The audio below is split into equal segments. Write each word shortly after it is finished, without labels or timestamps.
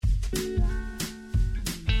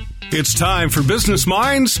It's time for Business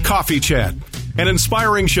Minds Coffee Chat, an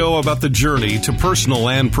inspiring show about the journey to personal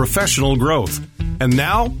and professional growth. And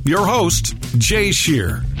now, your host, Jay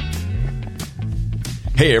Shear.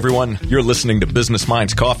 Hey everyone, you're listening to Business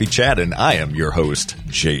Minds Coffee Chat, and I am your host,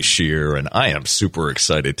 Jay Shear, and I am super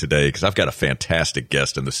excited today because I've got a fantastic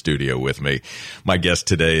guest in the studio with me. My guest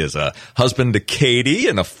today is a husband to Katie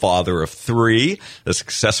and a father of three, a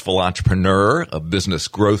successful entrepreneur, a business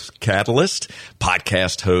growth catalyst,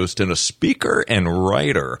 podcast host, and a speaker and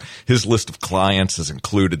writer. His list of clients has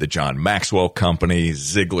included the John Maxwell Company,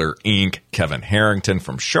 Ziegler Inc., Kevin Harrington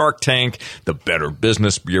from Shark Tank, the Better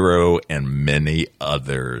Business Bureau, and many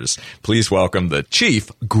others. Please welcome the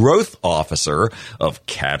Chief Growth Officer of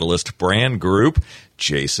Catalyst Brand Group,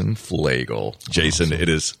 Jason Flagle. Jason, It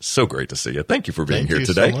is so great to see you. Thank you for being here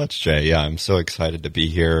today. Thank you so much, Jay. Yeah, I'm so excited to be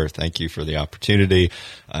here. Thank you for the opportunity.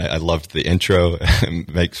 I loved the intro.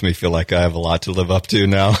 It makes me feel like I have a lot to live up to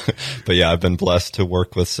now. But yeah, I've been blessed to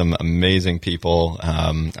work with some amazing people.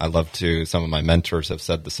 I love to, some of my mentors have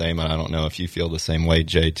said the same, and I don't know if you feel the same way,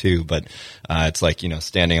 Jay, too, but it's like,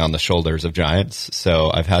 standing on the shoulders of giants. So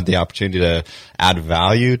I've had the opportunity to add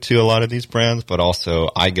value to a lot of these brands, but also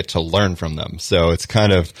I get to learn from them. So it's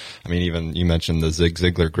kind of, even you mentioned the Zig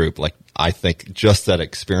Ziglar group, like I think just that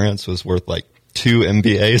experience was worth like 2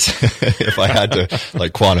 MBAs if I had to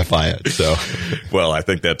like quantify it. So, well, I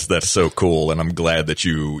think that's so cool. And I'm glad that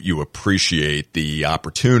you appreciate the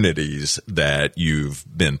opportunities that you've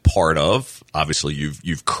been part of. Obviously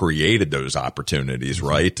you've created those opportunities,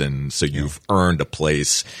 right? And so you've earned a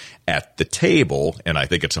place at the table, and I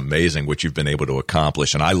think it's amazing what you've been able to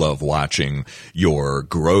accomplish. And I love watching your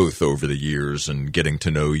growth over the years and getting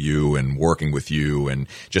to know you and working with you and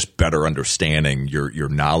just better understanding your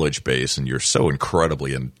knowledge base. And you're so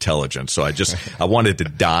incredibly intelligent. So I wanted to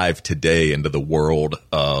dive today into the world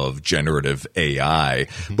of generative AI.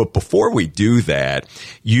 But before we do that,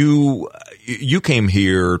 you came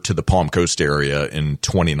here to the Palm Coast area in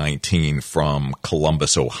 2019 from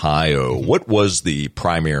Columbus, Ohio. What was the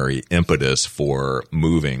primary impetus for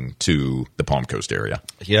moving to the Palm Coast area?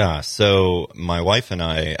 Yeah, so my wife and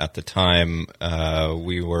I at the time,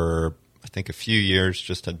 we were, I think, a few years,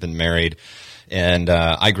 just had been married. And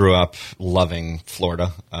I grew up loving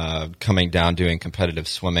Florida, coming down doing competitive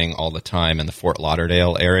swimming all the time in the Fort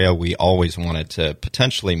Lauderdale area. We always wanted to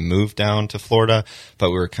potentially move down to Florida,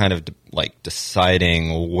 but we were kind of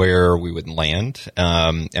deciding where we would land.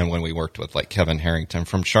 And when we worked with like Kevin Harrington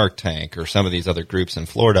from Shark Tank or some of these other groups in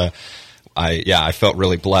Florida, I felt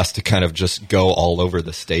really blessed to kind of just go all over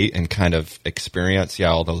the state and kind of experience,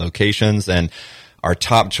 all the locations. And our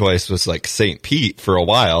top choice was like St. Pete for a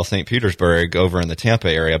while, St. Petersburg over in the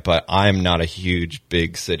Tampa area, but I'm not a huge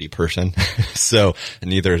big city person. So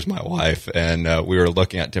neither is my wife. And we were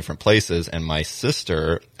looking at different places, and my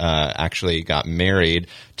sister actually got married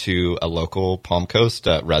to a local Palm Coast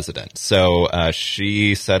resident. So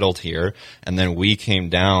she settled here, and then we came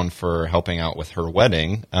down for helping out with her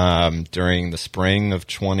wedding during the spring of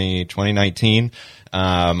 2019.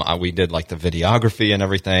 We did like the videography and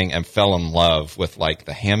everything and fell in love with like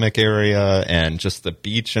the hammock area and just the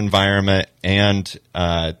beach environment, and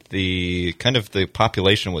the kind of the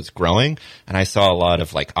population was growing, and I saw a lot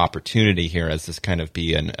of like opportunity here as this kind of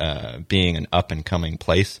being an up and coming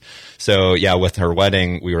place. So yeah, with her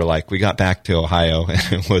wedding, we were like, we got back to Ohio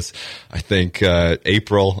and it was, I think,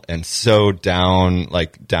 April, and so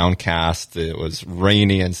downcast. It was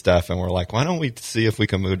rainy and stuff, and we're like, why don't we see if we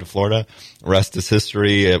can move to Florida? Rest is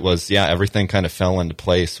history. It was, everything kind of fell into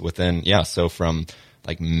place within, so from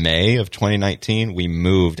like May of 2019, we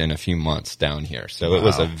moved in a few months down here. So It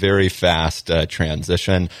was a very fast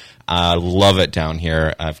transition. I love it down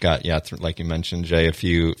here. I've got, like you mentioned, Jay, a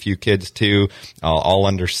few kids too, all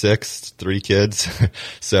under 6, 3 kids.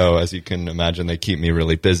 So as you can imagine, they keep me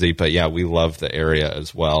really busy, but we love the area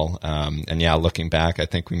as well. And looking back, I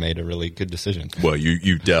think we made a really good decision. Well,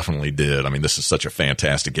 you definitely did. This is such a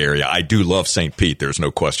fantastic area. I do love St. Pete. There's no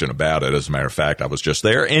question about it. As a matter of fact, I was just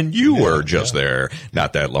there, and you were just there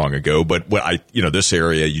not that long ago. But this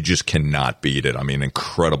area, you just cannot beat it.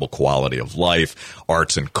 Incredible quality of life,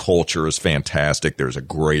 arts and culture is fantastic. There's a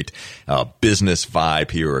great business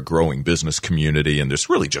vibe here, a growing business community, and there's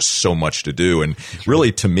really just so much to do. And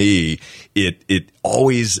really, to me, it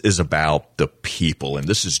always is about the people. And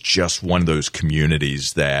this is just one of those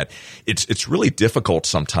communities that it's really difficult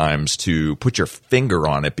sometimes to put your finger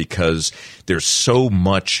on it because there's so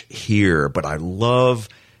much here. But I love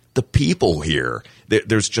the people here.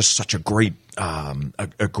 There's just such a great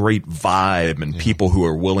vibe, and people who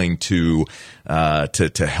are willing to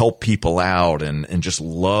help people out and just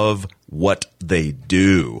love what they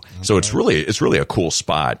do. Okay. So it's really a cool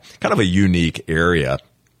spot, kind of a unique area.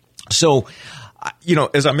 So,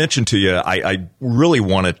 as I mentioned to you, I really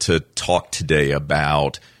wanted to talk today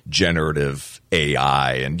about generative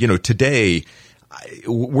AI. And, today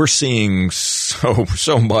we're seeing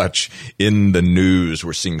so much in the news.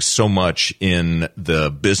 We're seeing so much in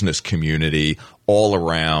the business community all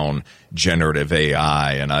around generative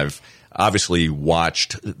AI. And I've obviously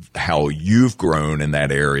watched how you've grown in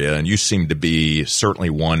that area, and you seem to be certainly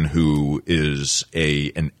one who is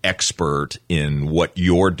an expert in what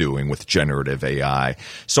you're doing with generative AI.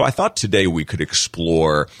 So I thought today we could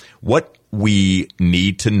explore what we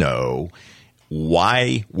need to know,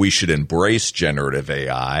 why we should embrace generative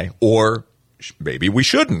AI, or maybe we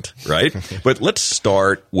shouldn't, right? But let's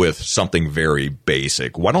start with something very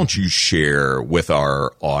basic. Why don't you share with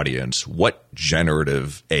our audience what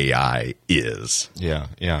generative AI is? Yeah,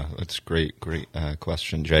 that's great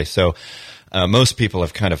question, Jay. So most people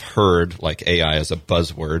have kind of heard like AI as a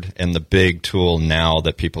buzzword, and the big tool now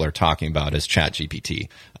that people are talking about is ChatGPT.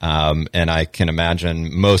 And I can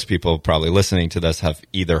imagine most people probably listening to this have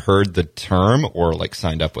either heard the term or like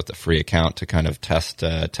signed up with a free account to kind of test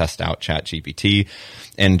out ChatGPT.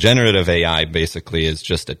 And generative AI basically is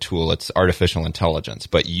just a tool. It's artificial intelligence,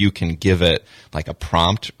 but you can give it like a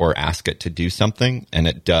prompt or ask it to do something, and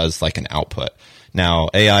it does like an output. Now,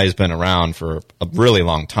 AI has been around for a really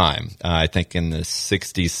long time. I think in the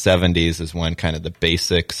 60s, 70s is when kind of the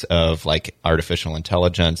basics of like artificial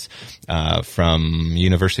intelligence from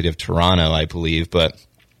University of Toronto, I believe, but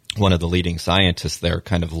one of the leading scientists there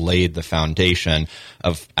kind of laid the foundation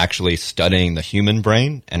of actually studying the human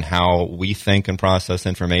brain and how we think and process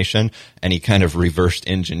information. And he kind of reversed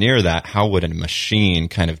engineer that. How would a machine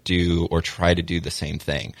kind of do or try to do the same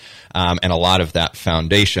thing? And a lot of that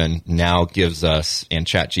foundation now gives us in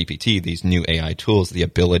ChatGPT, these new AI tools, the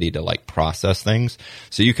ability to like process things.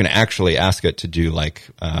 So you can actually ask it to do like,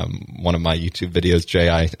 one of my YouTube videos, Jay,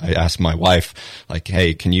 I asked my wife, like,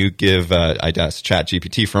 hey, can you give, I asked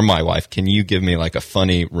ChatGPT for my wife, can you give me like a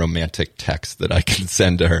funny romantic text that I can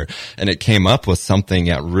send to her? And it came up with something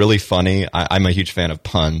really funny. I'm a huge fan of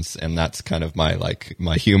puns, and that's kind of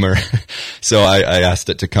my humor. So I asked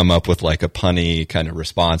it to come up with like a punny kind of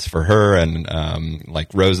response for her, and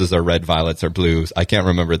like roses are red, violets are blue. I can't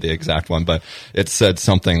remember the exact one, but it said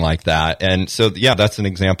something like that. And so, yeah, that's an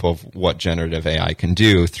example of what generative AI can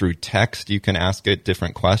do. Through text, you can ask it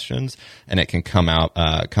different questions, and it can come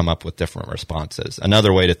up with different responses.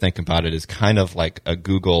 Another way to think about it is kind of like a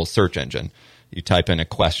Google search engine. You type in a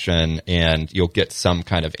question and you'll get some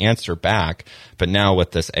kind of answer back. But now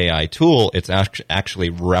with this AI tool, it's actually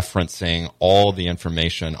referencing all the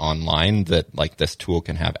information online that like this tool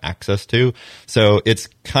can have access to. So it's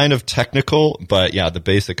kind of technical, but yeah, the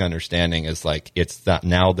basic understanding is like it's that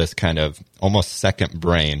now this kind of almost second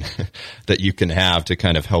brain that you can have to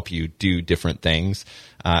kind of help you do different things.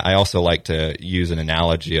 I also like to use an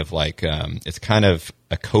analogy of like it's kind of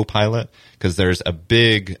a co-pilot, because there's a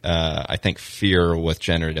big, I think, fear with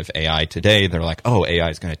generative AI today. They're like, oh, AI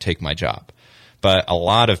is going to take my job. But a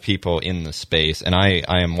lot of people in the space, and I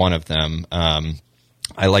am one of them,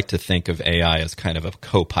 I like to think of AI as kind of a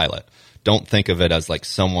co-pilot. Don't think of it as like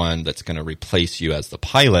someone that's going to replace you as the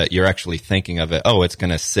pilot. You're actually thinking of it, oh, it's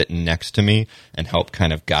going to sit next to me and help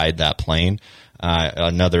kind of guide that plane.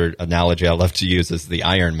 Another analogy I love to use is the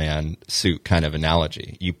Iron Man suit kind of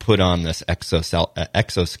analogy. You put on this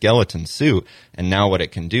exoskeleton suit, and now what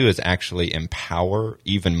it can do is actually empower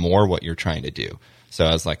even more what you're trying to do. So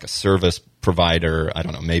as like a service provider, I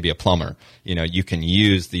don't know, maybe a plumber, you can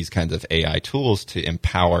use these kinds of AI tools to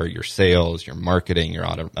empower your sales, your marketing,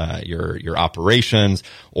 your operations,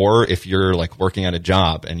 or if you're like working at a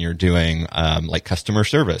job and you're doing like customer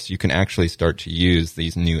service, you can actually start to use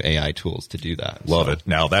these new AI tools to do that. Love it.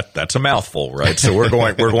 Now that's a mouthful, right? So we're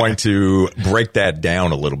going to break that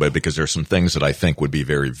down a little bit, because there's some things that I think would be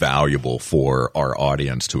very valuable for our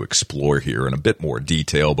audience to explore here in a bit more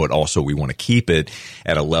detail, but also we want to keep it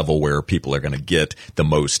at a level where people are going to get the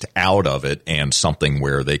most out of it, and something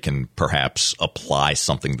where they can perhaps apply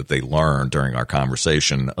something that they learned during our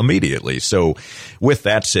conversation immediately. So with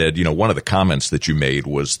that said, one of the comments that you made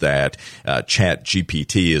was that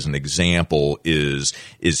ChatGPT as an example is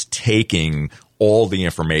taking all the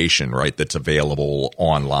information, right, that's available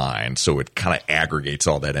online. So it kind of aggregates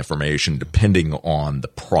all that information depending on the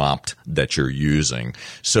prompt that you're using.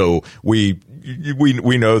 So we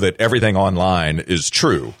know that everything online is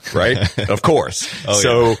true, right? Of course.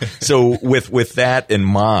 So with that in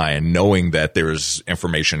mind, knowing that there's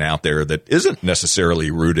information out there that isn't necessarily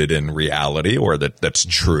rooted in reality or that's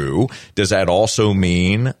true, does that also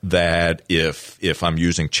mean that if I'm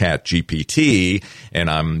using ChatGPT and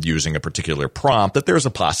I'm using a particular prompt, that there's a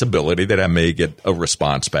possibility that I may get a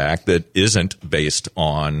response back that isn't based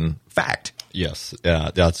on fact? Yes,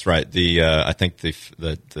 that's right. I think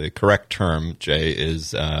the correct term, Jay,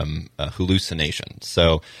 is hallucination.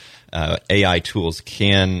 So AI tools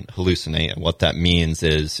can hallucinate, and what that means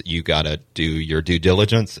is you got to do your due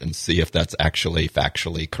diligence and see if that's actually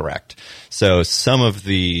factually correct. So some of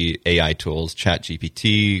the AI tools,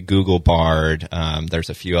 ChatGPT, Google Bard, there's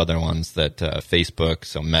a few other ones that Facebook,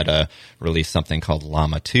 so Meta, released something called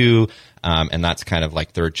Llama 2, and that's kind of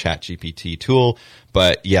like their ChatGPT tool.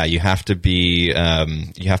 But yeah, you have to be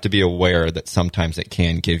aware that sometimes it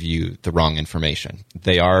can give you the wrong information.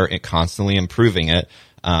 They are constantly improving it.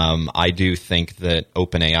 I do think that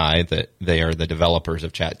OpenAI, that they are the developers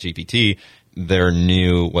of ChatGPT, their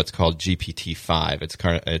new what's called GPT-5.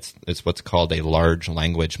 It's what's called a large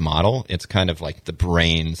language model. It's kind of like the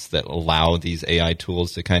brains that allow these AI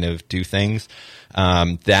tools to kind of do things.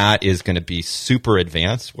 That is going to be super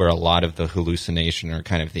advanced, where a lot of the hallucination or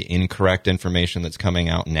kind of the incorrect information that's coming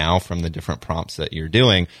out now from the different prompts that you're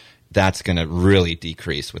doing, that's going to really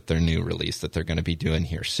decrease with their new release that they're going to be doing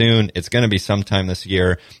here soon. It's going to be sometime this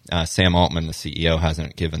year. Sam Altman, the CEO,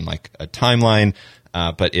 hasn't given like a timeline,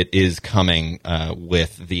 but it is coming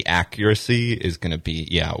with the accuracy is going to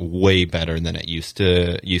be, way better than it used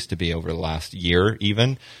to be over the last year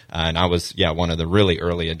even. And I was, one of the really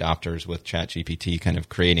early adopters with ChatGPT, kind of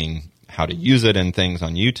creating how to use it and things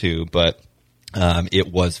on YouTube, but it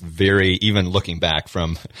was very, even looking back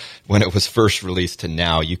from when it was first released to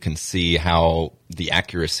now, you can see how the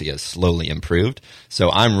accuracy has slowly improved. So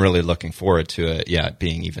I'm really looking forward to it,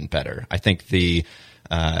 being even better. I think the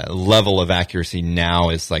level of accuracy now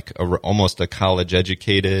is like almost a college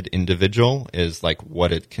educated individual is like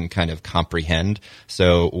what it can kind of comprehend.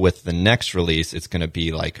 So with the next release, it's going to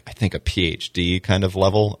be like, I think, a PhD kind of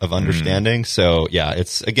level of understanding. So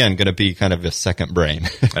it's again going to be kind of a second brain.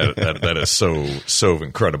 that is so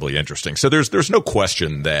incredibly interesting. So there's no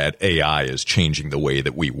question that AI is changing the way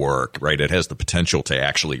that we work, right? It has the potential to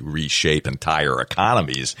actually reshape entire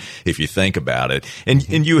economies if you think about it.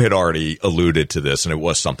 And you had already alluded to this, and it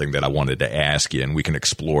was something that I wanted to ask you, and we can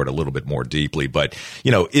explore it a little bit more deeply. But,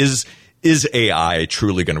 is AI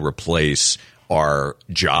truly going to replace our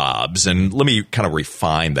jobs? And let me kind of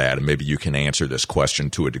refine that, and maybe you can answer this question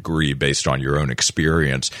to a degree based on your own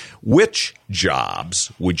experience. Which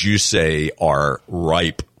jobs would you say are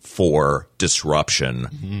ripe for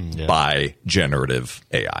disruption by generative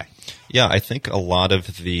AI? Yeah, I think a lot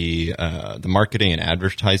of the marketing and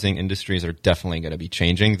advertising industries are definitely going to be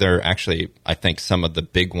changing. They're actually, I think, some of the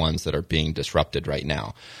big ones that are being disrupted right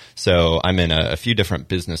now. So I'm in a few different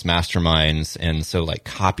business masterminds, and so like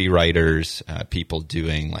copywriters, people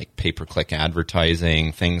doing like pay-per-click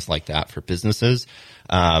advertising, things like that for businesses.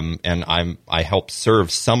 And I help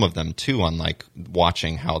serve some of them too on like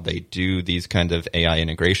watching how they do these kind of AI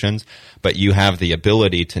integrations. But you have the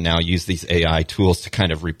ability to now use these AI tools to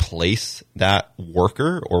kind of replace that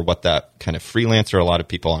worker or what that kind of freelancer. A lot of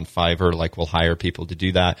people on Fiverr like will hire people to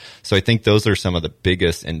do that. So I think those are some of the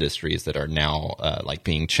biggest industries that are now like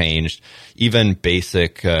being changed. Even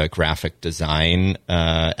basic graphic design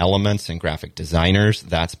elements and graphic designers,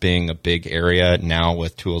 that's being a big area now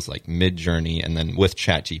with tools like Midjourney, and then with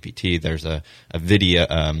ChatGPT, there's a video,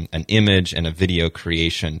 an image and a video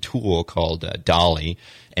creation tool called DALL-E.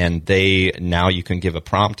 And now you can give a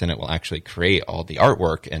prompt and it will actually create all the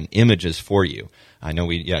artwork and images for you. I know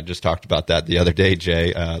we just talked about that the other day,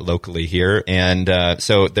 Jay, locally here. And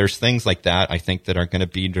so there's things like that I think that are going to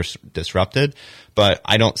be disrupted, but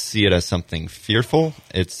I don't see it as something fearful.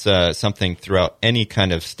 It's something throughout any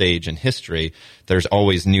kind of stage in history. There's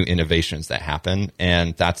always new innovations that happen.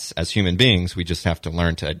 And that's, as human beings, we just have to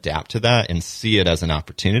learn to adapt to that and see it as an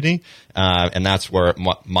opportunity. And that's where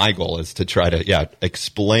my goal is to try to,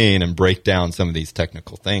 explain and break down some of these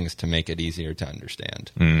technical things to make it easier to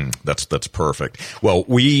understand. That's perfect. Well,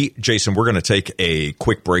 Jason, we're going to take a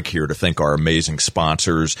quick break here to thank our amazing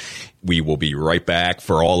sponsors. We will be right back.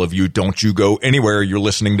 For all of you, don't you go anywhere. You're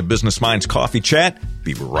listening to Business Minds Coffee Chat.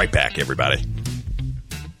 Be right back, everybody.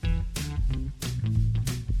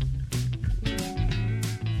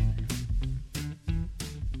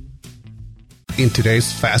 In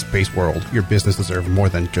today's fast-paced world, your business deserves more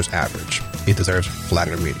than just average. It deserves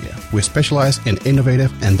Flagler Media. We specialize in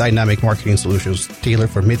innovative and dynamic marketing solutions tailored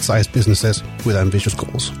for mid-sized businesses with ambitious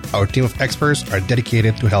goals. Our team of experts are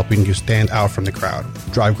dedicated to helping you stand out from the crowd,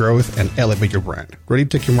 drive growth, and elevate your brand. Ready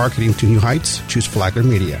to take your marketing to new heights? Choose Flagler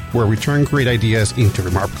Media, where we turn great ideas into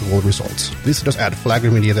remarkable results. Visit us at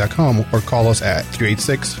flaglermedia.com or call us at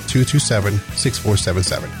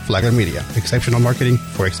 386-227-6477. Flagler Media, exceptional marketing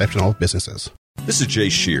for exceptional businesses. This is Jay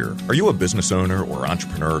Shear. Are you a business owner or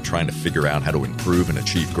entrepreneur trying to figure out how to improve and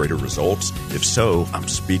achieve greater results? If so, I'm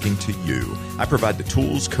speaking to you. I provide the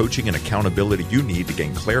tools, coaching, and accountability you need to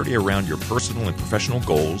gain clarity around your personal and professional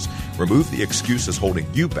goals, remove the excuses holding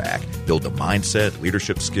you back, build the mindset,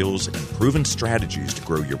 leadership skills, and proven strategies to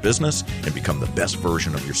grow your business and become the best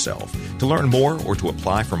version of yourself. To learn more or to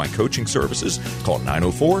apply for my coaching services, call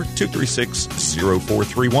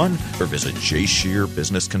 904-236-0431 or visit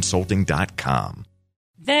jshearbusinessconsulting.com.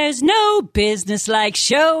 There's no business like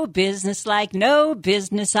show business like no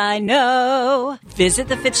business I know. Visit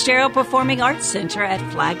the Fitzgerald Performing Arts Center at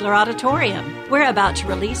Flagler Auditorium. We're about to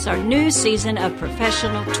release our new season of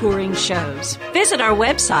professional touring shows. Visit our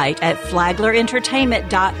website at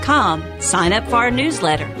flaglerentertainment.com. Sign up for our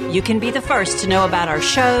newsletter. You can be the first to know about our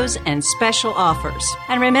shows and special offers.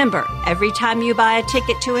 And remember, every time you buy a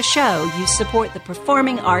ticket to a show, you support the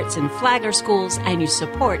performing arts in Flagler schools and you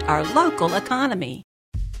support our local economy.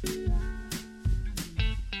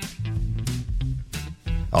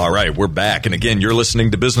 All right, we're back. And again, you're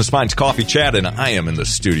listening to Business Minds Coffee Chat, and I am in the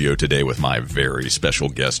studio today with my very special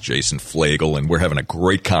guest, Jason Flagle, and we're having a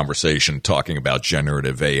great conversation talking about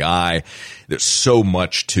generative AI. There's so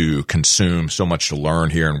much to consume, so much to learn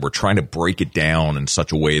here, and we're trying to break it down in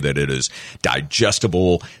such a way that it is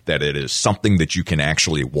digestible, that it is something that you can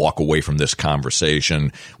actually walk away from this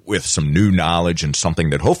conversation with some new knowledge and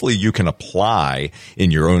something that hopefully you can apply in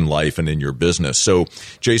your own life and in your business. So,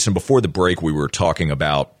 Jason, before the break, we were talking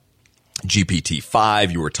about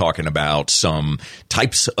GPT-5, you were talking about some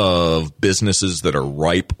types of businesses that are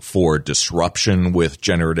ripe for disruption with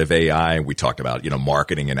generative AI. We talked about,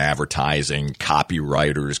 marketing and advertising,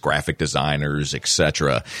 copywriters, graphic designers,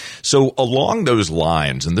 etc. So along those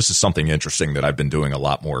lines, and this is something interesting that I've been doing a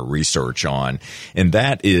lot more research on, and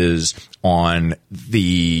that is on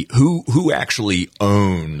the who actually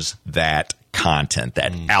owns that content,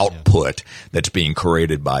 that output that's being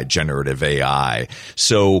created by generative AI.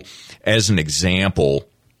 So as an example,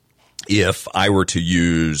 if I were to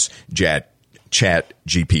use Chat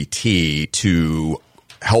GPT to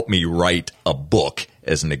help me write a book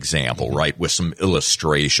as an example, right, with some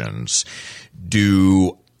illustrations,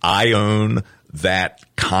 do I own that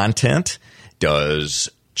content? Does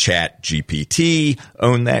Chat GPT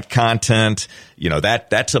own that content?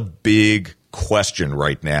 That's a big question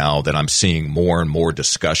right now that I'm seeing more and more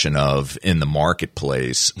discussion of in the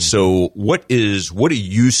marketplace. Mm-hmm. So what are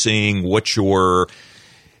you seeing? What's your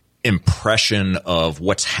impression of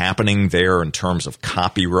what's happening there in terms of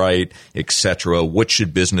copyright, et cetera? What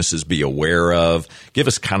should businesses be aware of? Give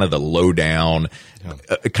us kind of the lowdown,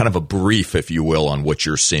 kind of a brief, if you will, on what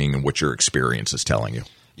you're seeing and what your experience is telling you.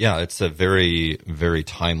 Yeah, it's a very, very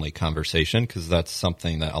timely conversation because that's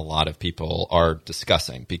something that a lot of people are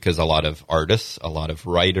discussing because a lot of artists, a lot of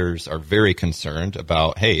writers are very concerned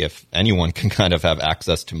about, hey, if anyone can kind of have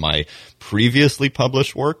access to my previously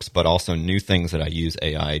published works, but also new things that I use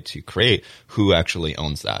AI to create, who actually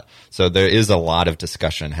owns that? So there is a lot of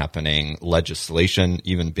discussion happening, legislation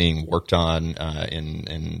even being worked on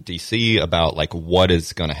in DC about like what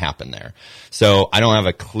is going to happen there. So I don't have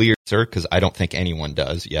a clear answer because I don't think anyone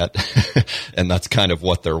does yet. And that's kind of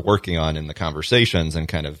what they're working on in the conversations and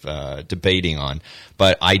kind of debating on.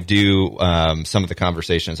 But I do some of the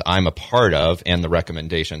conversations I'm a part of and the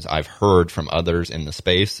recommendations I've heard from others in the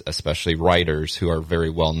space, especially writers who are very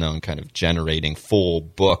well known kind of generating full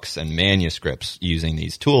books and manuscripts using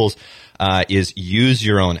these tools, is use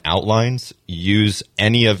your own outlines, use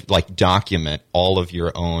document all of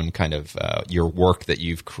your own kind of your work that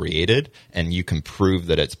you've created, and you can prove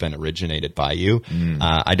that it's been originated by you.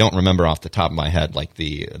 I don't remember off the top of my head like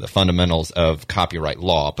the fundamentals of copyright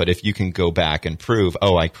law, but if you can go back and prove,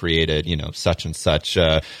 oh, I created such and such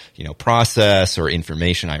process or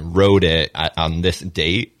information, I wrote it on this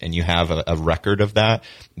date, and you have a record of that,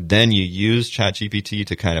 then you use ChatGPT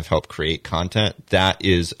to kind of help create content. That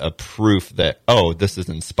is a proof that, oh, this is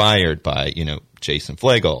inspired by, Jason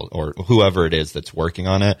Flagel or whoever it is that's working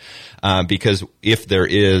on it. Because if there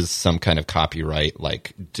is some kind of copyright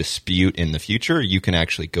like dispute in the future, you can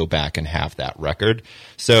actually go back and have that record.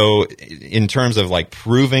 So in terms of like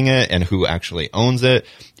proving it and who actually owns it,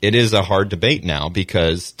 it is a hard debate now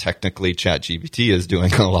because technically ChatGPT is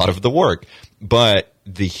doing a lot of the work, but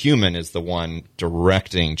the human is the one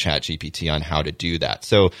directing ChatGPT on how to do that.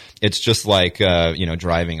 So it's just like,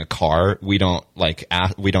 driving a car. We don't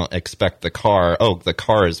expect the car. Oh, the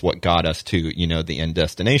car is what got us to, the end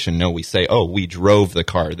destination. No, we say, oh, we drove the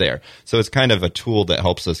car there. So it's kind of a tool that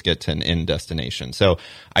helps us get to an end destination. So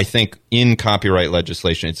I think in copyright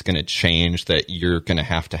legislation, it's going to change that you're going to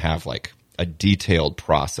have like a detailed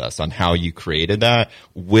process on how you created that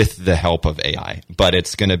with the help of AI. But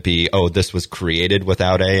it's going to be, oh, this was created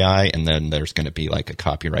without AI. And then there's going to be like a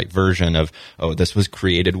copyright version of, oh, this was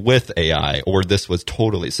created with AI, or this was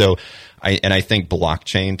totally. So I think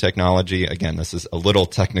blockchain technology, again, this is a little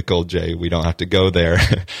technical, Jay. We don't have to go there.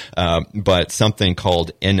 But something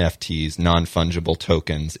called NFTs, non-fungible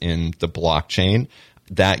tokens in the blockchain,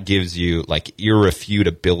 that gives you like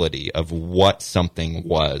irrefutability of what something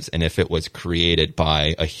was and if it was created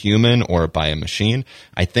by a human or by a machine.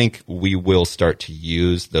 I think we will start to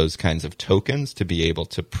use those kinds of tokens to be able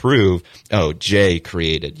to prove, oh, Jay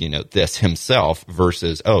created, this himself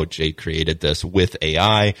versus, oh, Jay created this with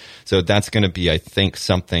AI. So that's going to be, I think,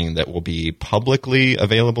 something that will be publicly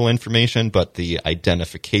available information, but the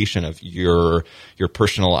identification of your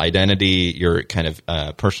personal identity, your kind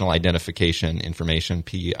of personal identification information,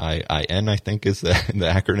 PIN, I think is the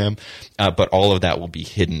acronym. But all of that will be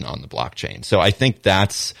hidden on the blockchain. So I think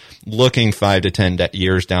that's looking 5 to 10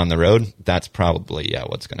 years down the road. That's probably,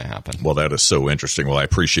 what's going to happen. Well, that is so interesting. Well, I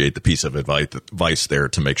appreciate the piece of advice there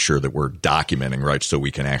to make sure that we're documenting, right? So we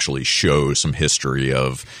can actually show some history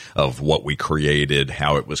of what we created,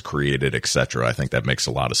 how it was created, et cetera. I think that makes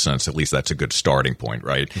a lot of sense. At least that's a good starting point,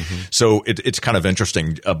 right? Mm-hmm. So it's kind of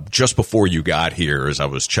interesting. Just before you got here, as I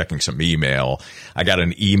was checking some email, I got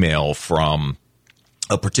an email from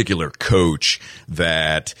a particular coach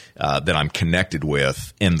that I'm connected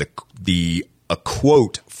with, and a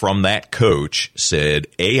quote from that coach said,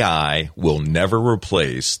 "AI will never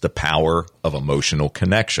replace the power of emotional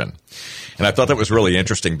connection." And I thought that was really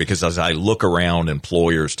interesting because as I look around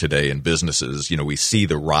employers today and businesses, we see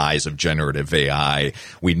the rise of generative AI.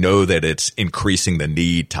 We know that it's increasing the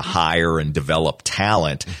need to hire and develop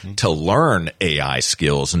talent to learn AI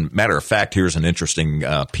skills. And matter of fact, here's an interesting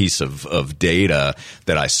piece of data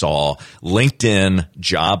that I saw. LinkedIn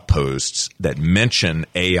job posts that mention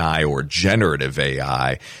AI or generative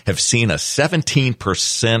AI have seen a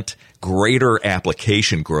 17% greater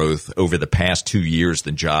application growth over the past 2 years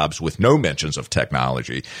than jobs with no mentions of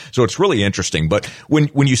technology. So it's really interesting. But when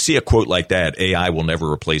you see a quote like that, AI will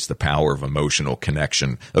never replace the power of emotional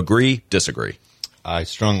connection. Agree? Disagree? I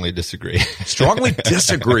strongly disagree. Strongly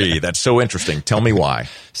disagree. That's so interesting. Tell me why.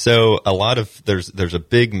 So there's a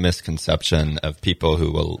big misconception of people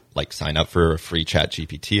who will like sign up for a free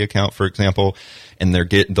ChatGPT account, for example, and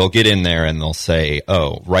they'll get in there and they'll say,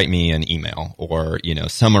 oh, write me an email or,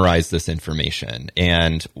 summarize this information.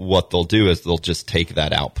 And what they'll do is they'll just take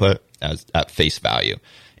that output at face value.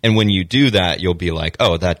 And when you do that, you'll be like,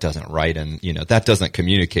 oh, that doesn't write and, that doesn't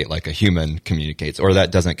communicate like a human communicates, or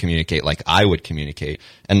that doesn't communicate like I would communicate.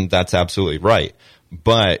 And that's absolutely right.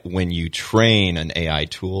 But when you train an AI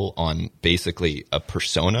tool on basically a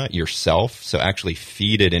persona yourself, so actually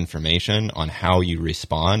feed it information on how you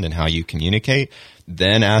respond and how you communicate,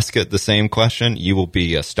 then ask it the same question, you will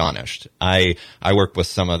be astonished. I work with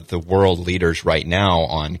some of the world leaders right now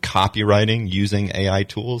on copywriting using AI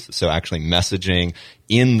tools. So actually messaging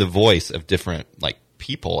in the voice of different like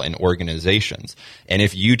people and organizations. And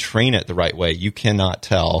if you train it the right way, you cannot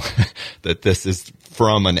tell that this is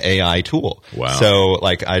from an AI tool. Wow. So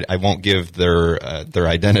like I won't give their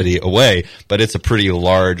identity away, but it's a pretty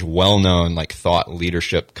large, well-known like thought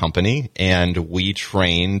leadership company. And we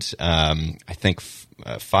trained, I think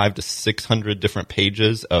 500 to 600 different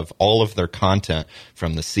pages of all of their content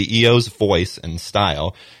from the CEO's voice and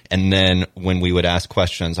style. And then when we would ask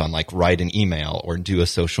questions on like write an email or do a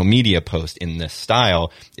social media post in this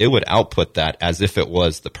style, it would output that as if it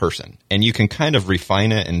was the person. And you can kind of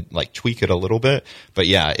refine it and like tweak it a little bit. But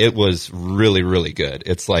yeah, it was really, really good.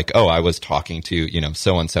 It's like, oh, I was talking to,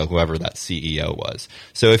 so-and-so, whoever that CEO was.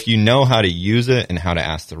 So if you know how to use it and how to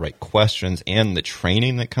ask the right questions and the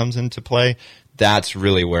training that comes into play, that's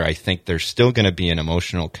really where I think there's still going to be an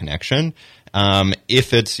emotional connection.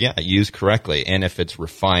 If it's, used correctly, and if it's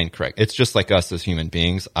refined correct. It's just like us as human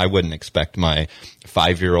beings. I wouldn't expect my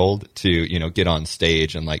 5-year-old to, get on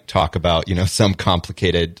stage and like talk about, some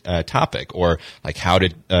complicated topic, or like how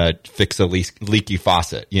to fix a leaky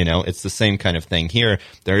faucet. It's the same kind of thing here.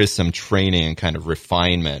 There is some training and kind of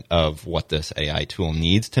refinement of what this AI tool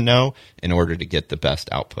needs to know in order to get the best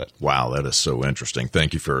output. Wow, that is so interesting.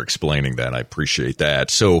 Thank you for explaining that. I appreciate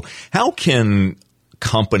that. So how can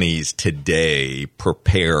companies today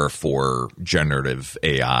prepare for generative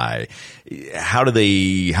AI?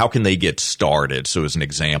 How can they get started? So as an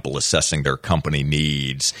example, assessing their company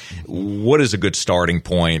needs, what is a good starting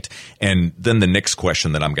point? And then the next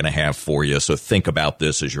question that I'm going to have for you, so think about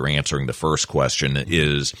this as you're answering the first question,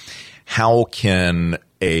 is how can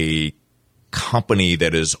a company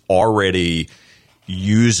that is already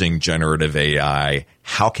using generative AI,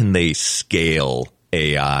 how can they scale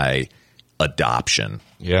AI adoption?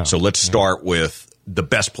 Yeah. So let's start with the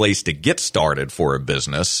best place to get started for a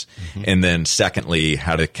business. And then secondly,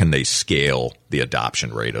 can they scale the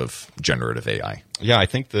adoption rate of generative AI? Yeah, I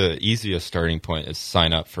think the easiest starting point is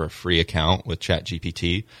sign up for a free account with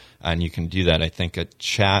ChatGPT. And you can do that, I think, at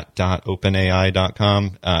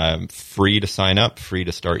chat.openai.com. Free to sign up, free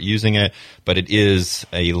to start using it. But it is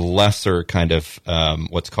a lesser kind of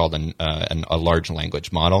what's called a large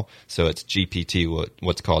language model. So it's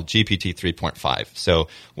what's called GPT 3.5. So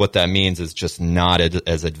what that means is just not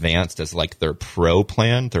as advanced as like their Pro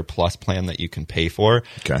plan, their Plus plan that you can pay for.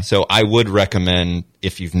 Okay. So I would recommend,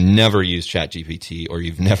 if you've never used ChatGPT or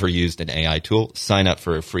you've never used an AI tool, sign up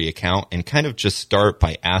for a free account and kind of just start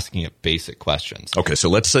by asking it basic questions. Okay, so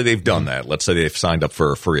let's say they've done that. Let's say they've signed up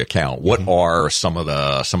for a free account. What are some of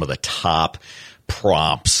the top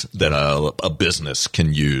prompts that a business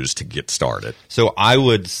can use to get started? So I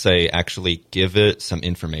would say actually give it some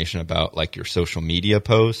information about like your social media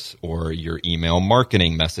posts or your email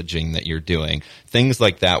marketing messaging that you're doing, things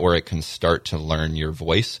like that, where it can start to learn your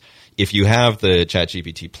voice. If you have the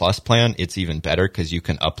ChatGPT Plus plan, it's even better because you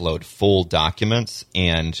can upload full documents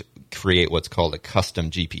and create what's called a custom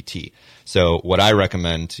GPT. So what I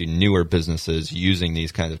recommend to newer businesses using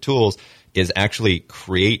these kinds of tools is actually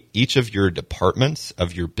create each of your departments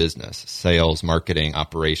of your business, sales, marketing,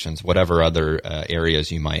 operations, whatever other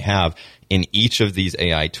areas you might have. In each of these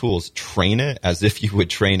AI tools, train it as if you would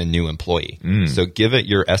train a new employee. So give it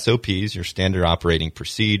your SOPs, your standard operating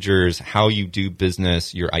procedures, how you do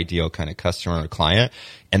business, your ideal kind of customer or client,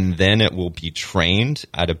 and then it will be trained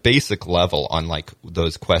at a basic level on like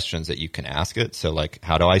those questions that you can ask it. So like,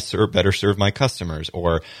 how do I better serve my customers?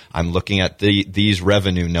 Or I'm looking at these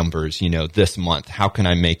revenue numbers, this month. How can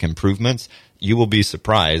I make improvements? You will be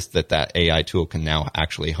surprised that AI tool can now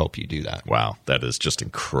actually help you do that. Wow, that is just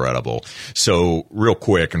incredible. So real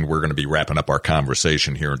quick, and we're going to be wrapping up our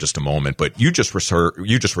conversation here in just a moment, but you just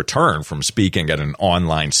returned from speaking at an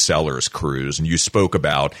online sellers cruise, and you spoke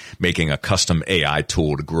about making a custom AI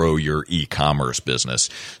tool to grow your e-commerce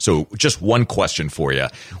business. So just one question for you.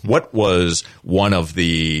 What was one of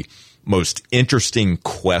the most interesting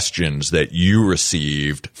questions that you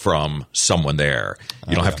received from someone there?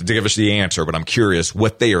 You don't have to give us the answer, but I'm curious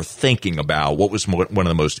what they are thinking about. What was one of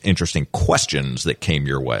the most interesting questions that came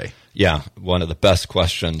your way? Yeah, one of the best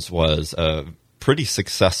questions was a pretty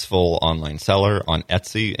successful online seller on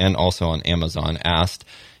Etsy and also on Amazon asked,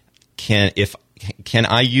 can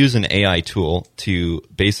I use an AI tool to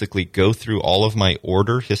basically go through all of my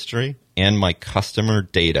order history and my customer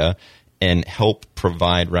data and help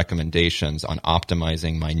provide recommendations on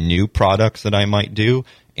optimizing my new products that I might do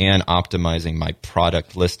and optimizing my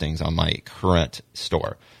product listings on my current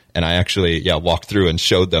store? And I actually, walked through and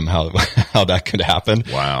showed them how that could happen.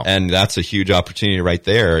 Wow. And that's a huge opportunity right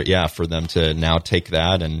there, for them to now take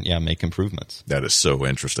that and, make improvements. That is so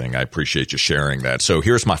interesting. I appreciate you sharing that. So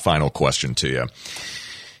here's my final question to you.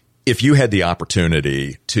 If you had the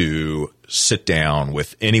opportunity to sit down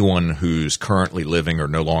with anyone who's currently living or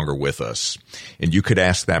no longer with us, and you could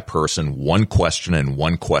ask that person one question and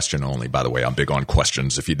one question only — by the way, I'm big on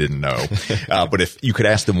questions if you didn't know, but if you could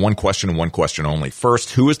ask them one question and one question only,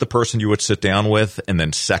 first, who is the person you would sit down with? And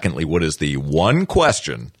then secondly, what is the one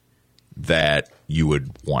question that you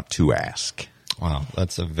would want to ask? Wow,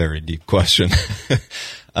 that's a very deep question.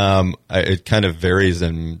 It kind of varies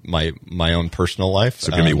in my own personal life.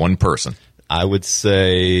 So give me one person. I would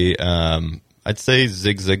say, I'd say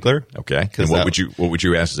Zig Ziglar. Okay. And what would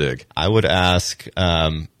you ask Zig? I would ask,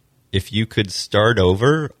 if you could start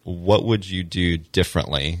over, what would you do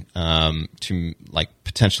differently, to like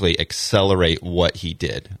potentially accelerate what he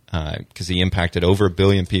did? 'Cause he impacted over 1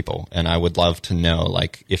 billion people. And I would love to know,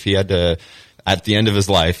 like, if he had to at the end of his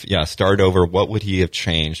life, start over, what would he have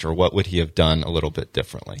changed or what would he have done a little bit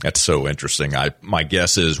differently? That's so interesting. My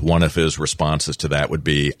guess is one of his responses to that would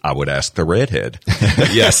be, I would ask the redhead.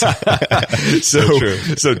 Yes.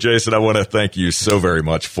 So Jason, I want to thank you so very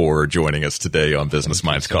much for joining us today on Business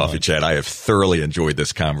Minds Coffee Chat. I have thoroughly enjoyed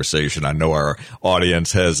this conversation. I know our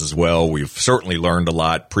audience has as well. We've certainly learned a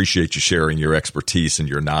lot. Appreciate you sharing your expertise and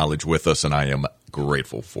your knowledge with us, and I am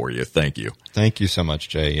grateful for you. Thank you. Thank you so much,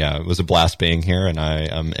 Jay. Yeah, it was a blast being here, and I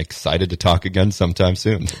am excited to talk again sometime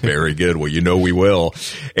soon. Very good. Well, you know we will.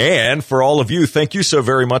 And for all of you, thank you so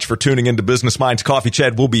very much for tuning into Business Minds Coffee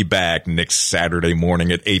Chat. We'll be back next Saturday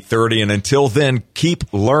morning at 8:30. And until then,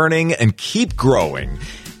 keep learning and keep growing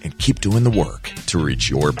and keep doing the work to reach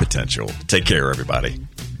your potential. Take care, everybody.